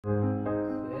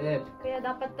step. Kaya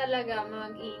dapat talaga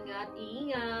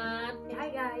mag-ingat-ingat. Hi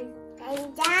guys! Hi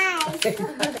guys!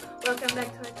 Welcome back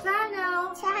to our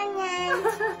channel!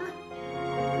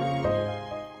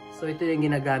 So ito yung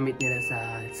ginagamit nila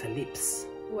sa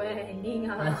lips. Weh, hindi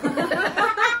nga.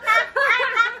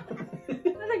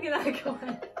 Ano ginagawa?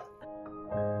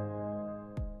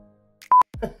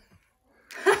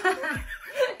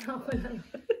 Ako lang.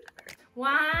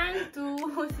 1, 2,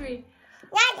 3.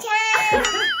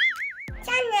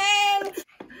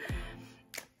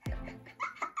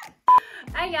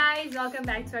 Hi guys! Welcome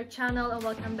back to our channel and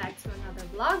welcome back to another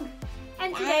vlog.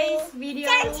 And today's video,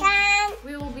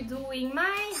 we will be doing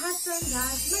my husband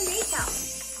does my makeup.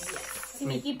 Si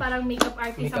Mickey parang makeup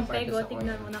artist ang pego.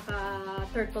 Tignan mo,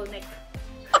 naka-turtleneck.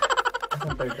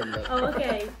 Oh,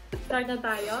 okay. Start na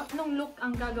tayo. Anong look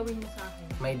ang gagawin mo sa akin?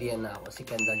 May idea na ako. Si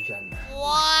Kendall dyan.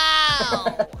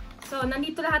 Wow! So,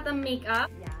 nandito lahat ng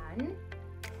makeup. Yan.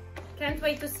 Can't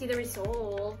wait to see the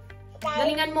result.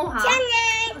 Galingan mo, ha?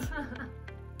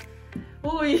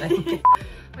 Uy!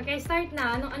 Okay, start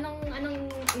na. Anong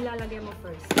ilalagay mo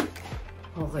first?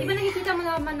 Okay. Di ba nakikita mo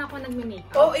naman ako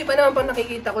nagme-makeup? Oh, iba naman pa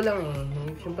nakikita ko lang eh.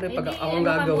 Siyempre, pag akong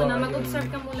gagawa. Mag-observe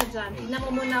ka muna dyan. Tignan mo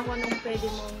muna ako anong pwede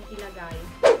mong ilagay.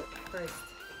 First.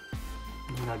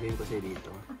 Anong gagawin ko sa'yo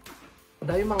dito? Ang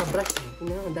dami mga brush eh.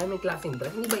 Ang daming klaseng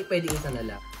brush. Hindi ba pwede isa na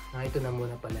lang? Ito na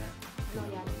muna pala. Ano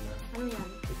yan? Ano yan?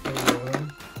 Ito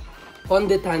yung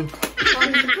fondant.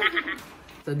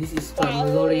 So this is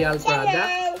from L'Oreal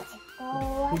product.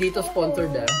 Hindi ito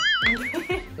sponsored ah.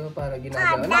 Ito para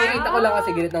ginagawa. Nakikita ko lang kasi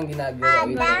ganito ang ginagawa.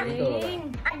 Ito.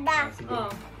 Sige.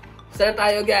 Start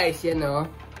tayo guys. Yan o.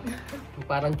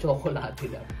 Parang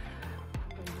chocolate lang.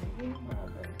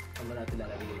 Saan mo natin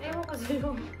lalagay dito? Ewan ko sa'yo.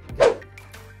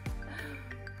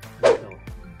 Dito.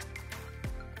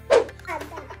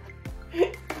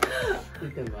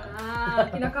 Dito ba?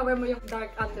 Kinakawer mo yung dark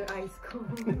under eyes ko.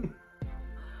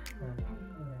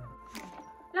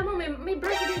 Alam mo, may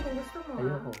brush din kung gusto mo.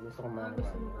 Ayoko, gusto ko mga.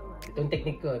 Itong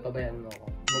technique ko, pabayaan mo ako.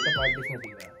 Makeup artist na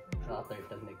diba?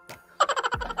 Naka-turtleneck pa.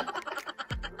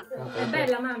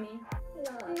 Bella, mami.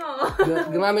 No.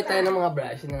 Gumamit tayo ng mga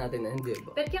brush na natin, hindi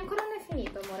ba? Perkian ko lang na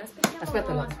finito mo. Aspetta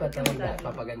mo. Aspetta mo.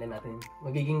 Papaganda natin.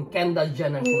 Magiging Kendall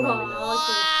dyan ang sinabi na.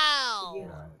 Wow!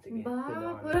 Sige. Ba?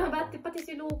 Pura bati pati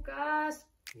si Lucas.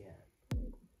 Yan.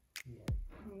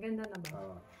 Ang ganda na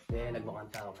ba? Sige, nagmukhang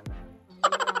tao ka na.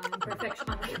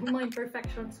 Imperfection. Yung mga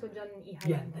imperfections ko dyan i-hide.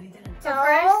 Yan, dali. So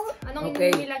first, anong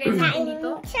nilagay sa akin dito?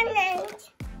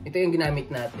 Ito yung ginamit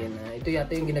natin. Ito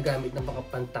yata yung ginagamit ng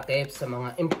pagpantakip sa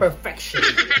mga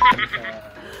imperfections.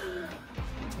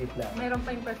 Mayroon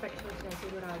pa imperfections yan,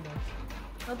 sigurado.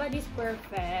 Nobody's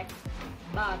perfect,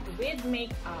 but with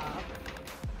makeup,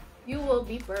 you will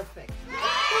be perfect.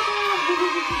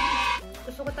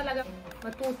 Gusto ko talaga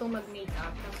matutong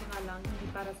mag-makeup kasi nga lang, hindi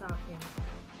para sa akin.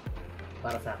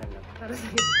 Para sa akin lang. Para sa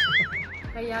iyo.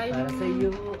 Kaya yung... Para sa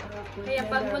iyo. Kaya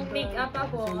pag mag-makeup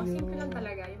ako, simple lang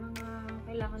talaga. Yung mga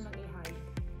kailangan lang i-hide.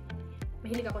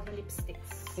 Mahilig ako sa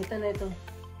lipsticks. Ito na ito.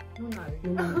 Nunal.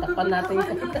 Takpan natin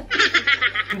ito.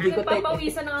 Hindi ko tayo.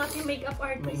 Papawisan ng ating makeup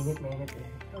artist. Mainit eh.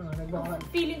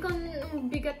 Feeling ko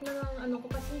bigat na ng ano ko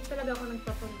kasi hindi talaga ako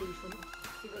nagpa-foundation.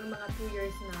 Siguro mga 2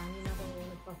 years na hindi na ako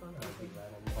nagpa-foundation.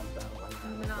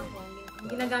 Ano na ako. Ang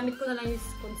ginagamit ko na lang is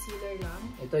concealer lang.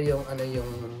 Ito yung ano yung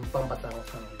pampatangos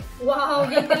ng ilo. Wow!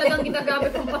 Yan talagang ginagamit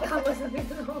ang patangos ng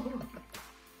ilo.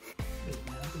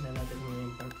 Tingnan natin yung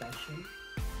imperfection.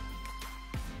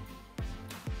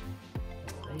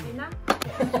 Okay na?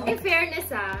 In fairness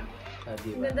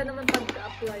Diba? ganda naman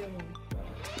pagka-apply mo.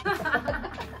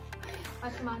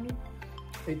 As money.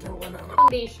 Wait lang na.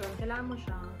 Foundation, kailangan mo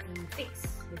siyang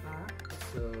i-fix, di ba?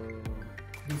 So,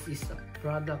 this is a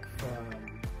product from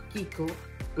Kiko.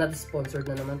 Not sponsored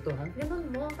na naman to, ha? Lemon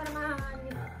mo, para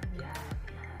mahanip.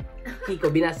 Kiko,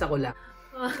 binasa ko lang.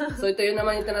 So, ito yun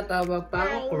naman yung tinatawag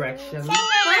pang correction.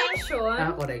 Correction?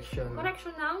 Correction.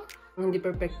 Correction ng? Hindi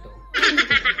perfecto.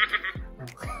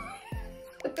 Okay.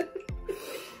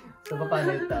 So, paano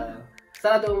ito?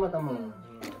 Sarado ang mata mo.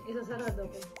 Isasarado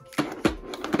ko.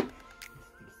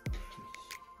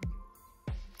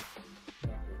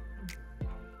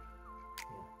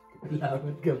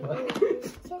 Lamat ka ba?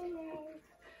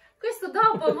 Questo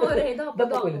dopo, amore. Dopo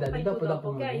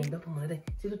mo.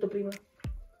 Sino to prima?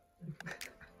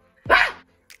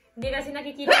 Hindi kasi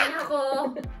nakikita niya ako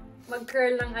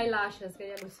mag-curl ng eyelashes,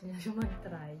 kaya gusto niya siya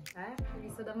mag-try.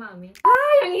 Gusto da mami.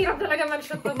 Ay, ang hirap talaga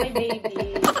mag-shot to my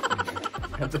baby.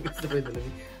 Gusto ko ito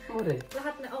lang. Amore.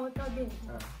 Lahat na, ito din.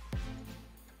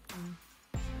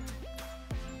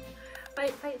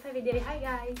 Fai vedere, hi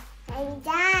guys! Hi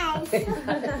guys!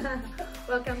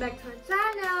 Welcome back to our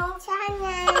channel!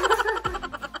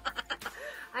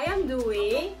 am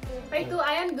doing. Part 2,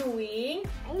 I am doing.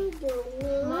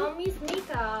 Mommy's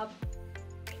makeup.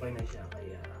 Okay na siya,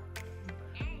 kaya...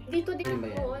 Dito din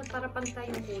ako, para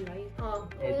pantay yung kulay. Oh.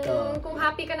 Ito. Kung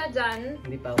happy ka na dyan,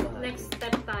 Hindi pa ako happy. next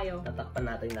step tayo. Tatakpan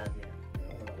natin lahat yan.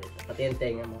 Pati yung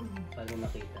tenga mo, para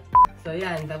makita. So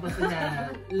yan, tapos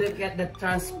na, look at the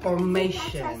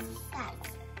transformation.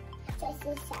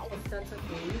 That's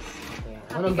okay.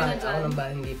 Ako nang ba,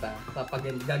 hindi pa.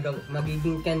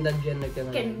 Magiging Kendall Jenner ka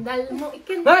na. Kendall mo,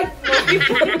 ikendall Ay! mo.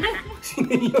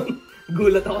 Sino yun?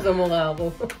 Gulat ako sa mukha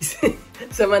ko.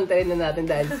 Samantayin na natin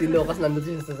dahil si Lucas nandun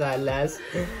siya sa salas.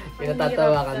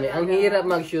 Pinatatawa kami. Ang hirap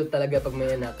mag-shoot talaga pag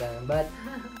may anak ka. But,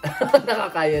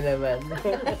 nakakaya naman.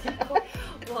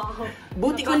 Wow.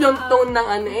 Buti ko yung tone ng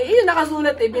ano. Eh, yun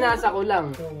nakasulat eh. Binasa ko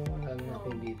lang. So, ang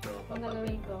natin dito. Ang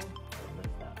gagawin ko.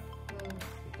 Basta.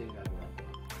 Ito yung gagawin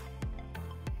natin.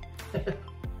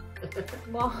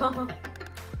 Wow.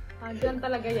 Dyan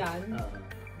talaga yan.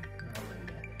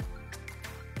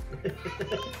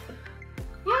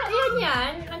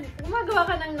 Yan. Gumagawa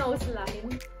ka ng nose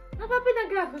line. Ano ba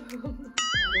pinagagawa mo?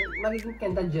 Magiging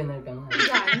Kendall Jenner ka nga.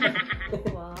 Yan.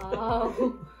 Wow.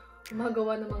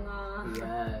 Gumagawa ng mga...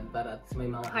 Yan. Para at may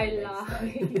mga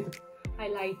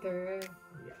highlighter.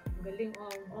 Galing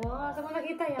oh. Saan mo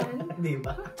nakita yan? Di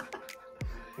ba?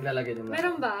 Ilalagay din natin.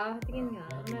 Meron ba? Tingin nga.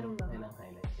 Meron ba? Yan ang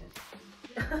highlight yan.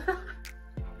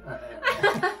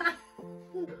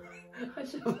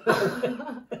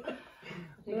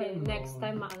 Sige, next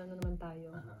time maano na naman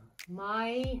tayo.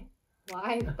 My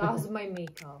wife does my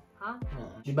makeup. Ha?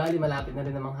 Di bali, malapit na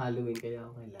rin namang Halloween kaya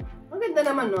okay lang. Ang ganda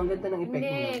naman no? Ang ganda ng effect mo.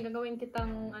 Hindi, gagawin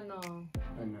kitang ano.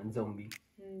 Zombie.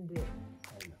 Hindi.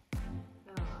 Ano?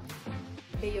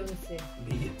 Beyonce.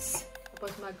 Beats.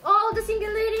 Tapos oh, the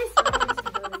single ladies!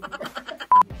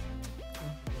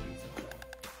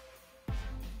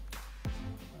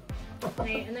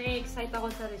 Na-excite ako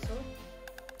sa result.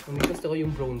 Hindi gusto ko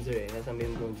yung bronzer eh. Nasaan ba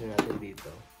yung bronzer natin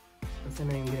dito? Nasaan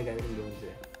na yung ginagamit yung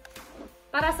bronzer?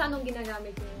 Para sa anong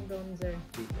ginagamit yung bronzer?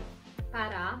 Dito.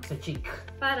 Para? Sa cheek.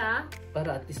 Para?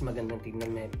 Para at least magandang tignan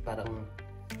na parang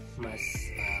mas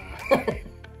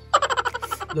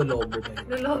lolobo ba yun?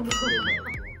 Lolobo.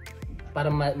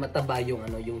 Para mataba yung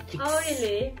ano, yung cheeks. Oh,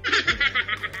 really?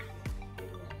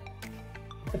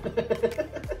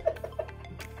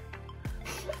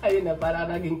 Ayun na, para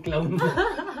naging clown na.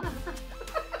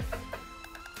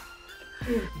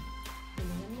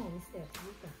 Tingnan mo, mister.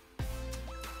 Sige ka.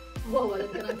 Wawalan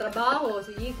ka ng trabaho.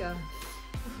 Sige ka.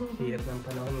 Hirap ng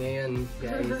panahon ngayon,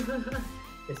 guys.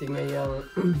 Kasi ngayong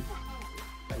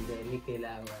pandemic,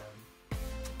 kailangan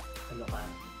ano ka?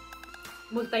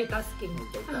 Multitasking.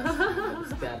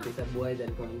 Diskarte sa buhay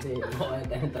dahil kung hindi, mukha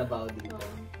tayong trabaho dito.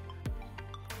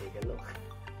 Take a look.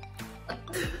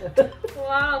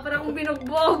 Wow, parang akong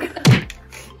binugbog.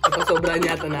 Ito sobrang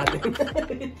yata natin.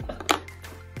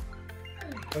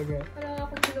 Okay. Parang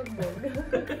akong binugbog.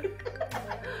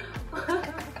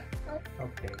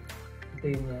 Okay. Ito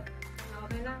yun nga.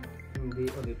 Okay na. Hindi,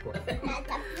 okay po.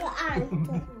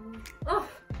 Oh!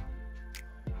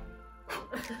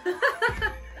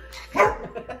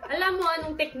 Alam mo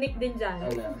anong technique din dyan?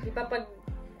 Ano? Di ba pag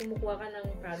kumukuha ka ng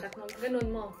product mo, ganun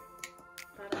mo.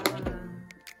 Para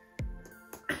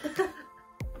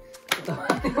Ito,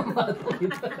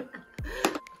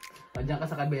 o, dyan ka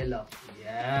sa kabelo.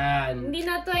 Yan. hindi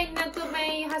na to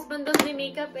my husband does my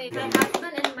makeup eh. My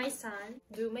husband and my son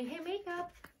do my hair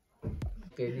makeup.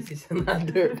 Okay, this is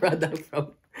another product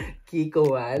from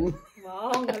Kiko One.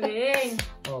 Wow, ang galing.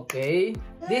 Okay.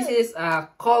 This is a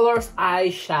colors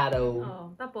eyeshadow.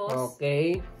 Oh, tapos?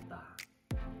 Okay.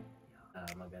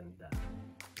 Maganda.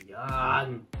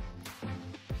 Yan.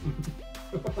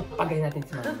 Pagay natin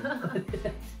si Mami.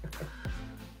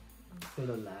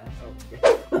 Tulala. Okay.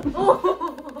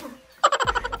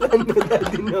 Ano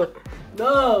daddy, no?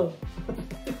 No!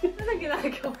 Ano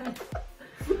ginagawa?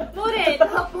 More,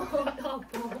 tapo.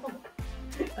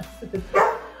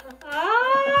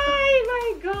 Ay, my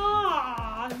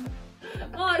God!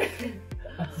 More.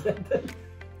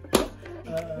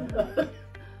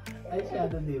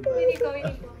 Eyeshadow, diba? Hindi ko.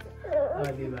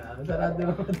 Diba? Sarado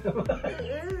mo naman.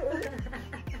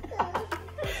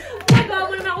 Nagawa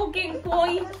mo naman akong king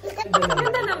boy.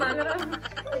 Ganda naman.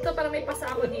 Ito para may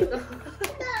pasa ako dito.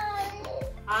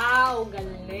 Aw,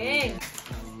 galing.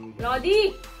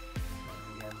 Lodi!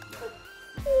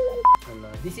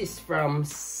 This is from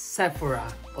Sephora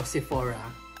o Sephora.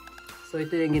 So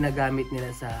ito yung ginagamit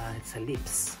nila sa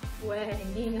lips. Weh,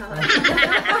 hindi nga.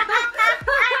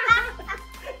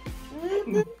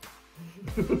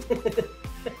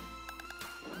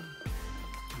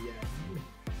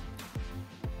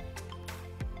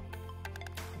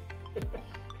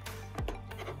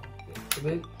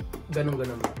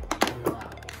 Ganun-ganun ba?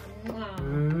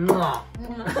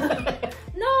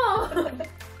 No!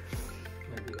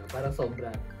 Parang sobra.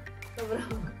 Sobra.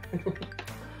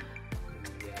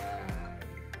 Yan.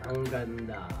 Ang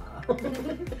ganda.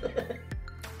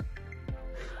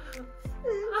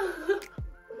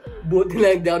 Buti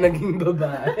lang hindi ako naging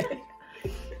babae.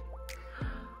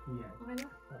 Yan. Okay na?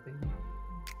 Okay.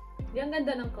 Di ang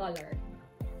ganda ng color.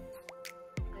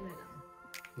 Ano lang.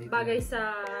 Wait Bagay lang. sa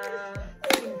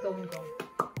symptom ko.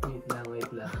 Wait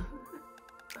lang.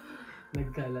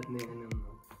 Nagkalat na yung ano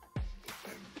mo.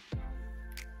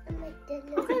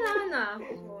 Okay na.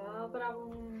 Wow, parang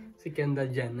akong... Si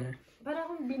Kendall Jenner. Parang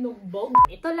akong binugbog.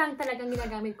 Ito lang talagang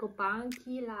ginagamit ko pang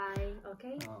kilay.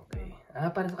 Okay? Okay.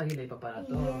 Para sa kilay pa para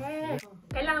to. Yes.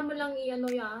 Kailangan mo lang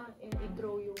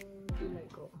i-draw yung kilay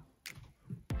ko.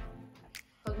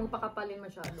 Huwag mo pakapalin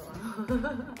masyado.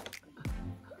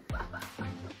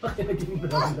 Bakit naging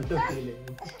brown na to kilay?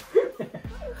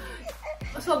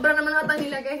 Sobra naman ata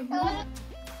nilagay mo.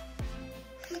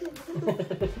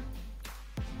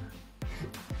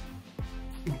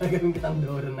 Gagawin kitang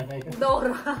Dora na ngayon.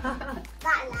 Dora.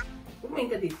 Kumain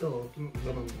ka dito.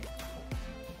 Ganun mo.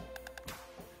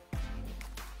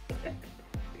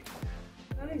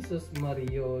 Ay, sus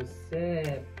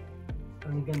Mariosep.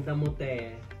 Ang ganda mo,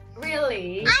 te.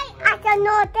 Really? I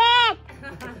cannot it!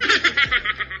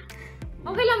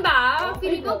 Okay lang ba? Okay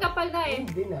Feeling ko lang. kapal na eh.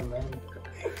 Hindi naman.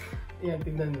 Yan,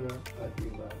 tignan mo. O,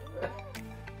 diba?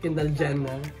 Kendall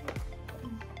Jenner.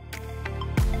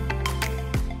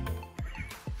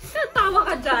 Tawa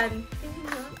ka dyan.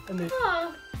 Ano?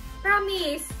 Oh,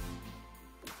 promise.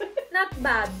 Not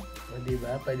bad. O,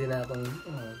 diba? Pwede na akong...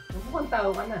 Mukhang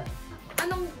tao ka na.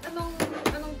 Anong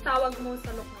tawag mo sa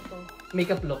look na to?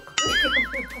 Makeup look.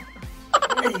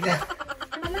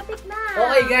 Malapit na.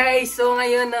 Okay guys, so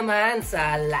ngayon naman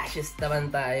sa lashes naman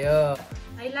tayo.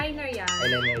 Eyeliner yan.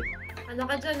 Eyeliner. Ano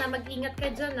ka dyan mag-ingat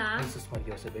ka dyan Ay, sus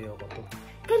Mariosep, ayoko to.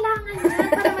 Kailangan yan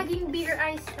para maging bigger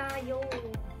eyes tayo.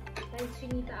 Dahil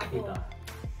sinita ako. Dito.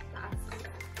 Taas.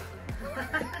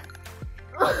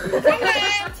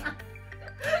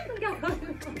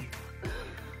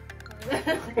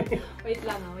 Wait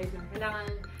lang.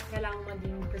 Kailangan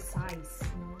maging precise.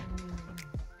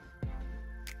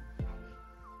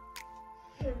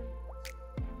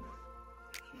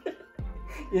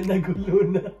 Yan,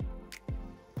 nagulo na.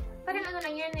 Parang ano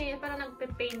lang yan eh, parang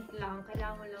nagpe-paint lang.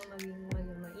 Kailangan mo lang maging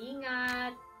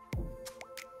maingat.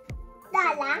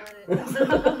 Dala?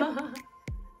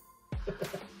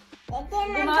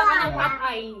 Gumawa ka ng cat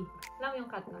eye. Alam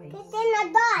yung cat eye. Ito na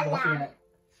dala.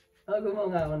 Bakit gumawa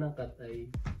nga ako ng cat eye.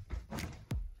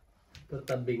 Pero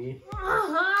tabingi.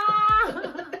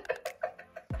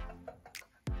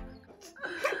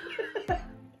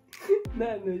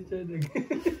 Na ano siya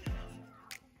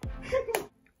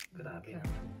Grabe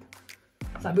naman.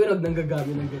 Sabi ko huwag nang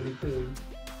gagamit ng ganito eh.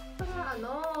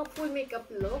 Parang full makeup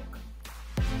look.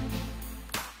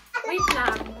 Wait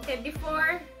lang. Okay,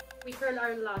 before we curl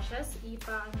our lashes,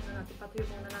 patuyo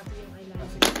muna natin yung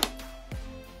eyeliner.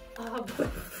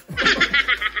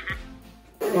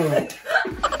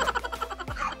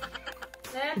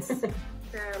 Let's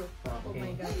curl. Oh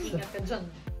my god, ingat ka dyan.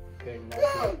 Curl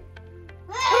natin.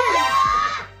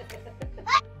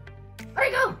 There we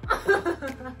go!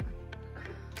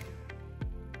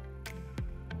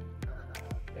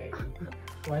 Okay.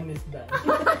 One is done.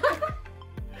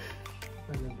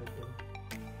 Ano ba ito?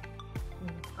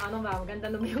 Ano ba? Maganda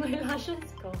na ba yung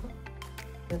eyelashes ko?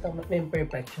 May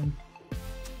imperfection.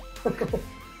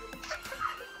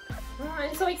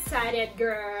 I'm so excited,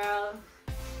 girl.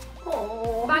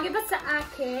 Oh. Bagay ba sa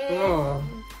akin? Oh.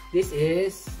 This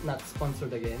is not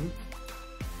sponsored again.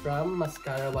 From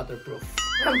Mascara Waterproof.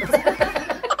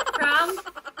 From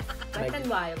Wet n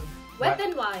Wild. Wet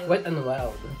n Wild. Wet n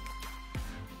Wild.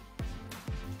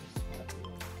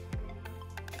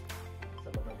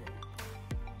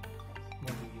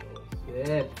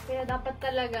 Shit. Kaya dapat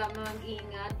talaga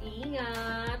mag-ingat.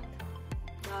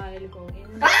 Dahil kung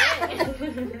hindi.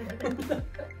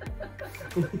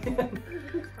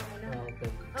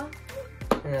 Okay. Oh.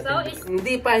 So,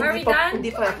 hindi pa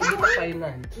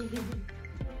final.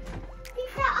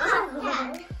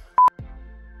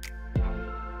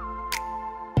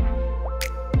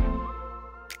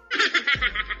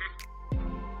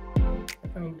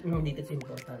 Hindi kasi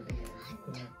importante yan.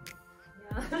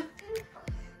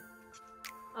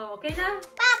 Oh, okay na?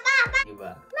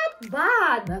 Diba? Not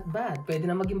bad. Not bad. Pwede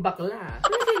na maging bakla.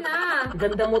 Pwede na.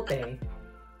 Ganda mo, te.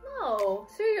 No,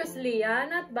 seriously,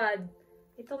 not bad.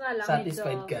 Ito nga lang.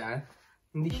 Satisfied ka?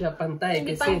 Hindi siya pantay.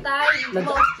 Hindi kasi pantay.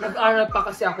 Nag-aral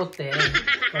pa kasi ako, te.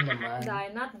 Ito naman.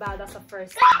 Dahil not bad as a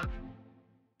first time.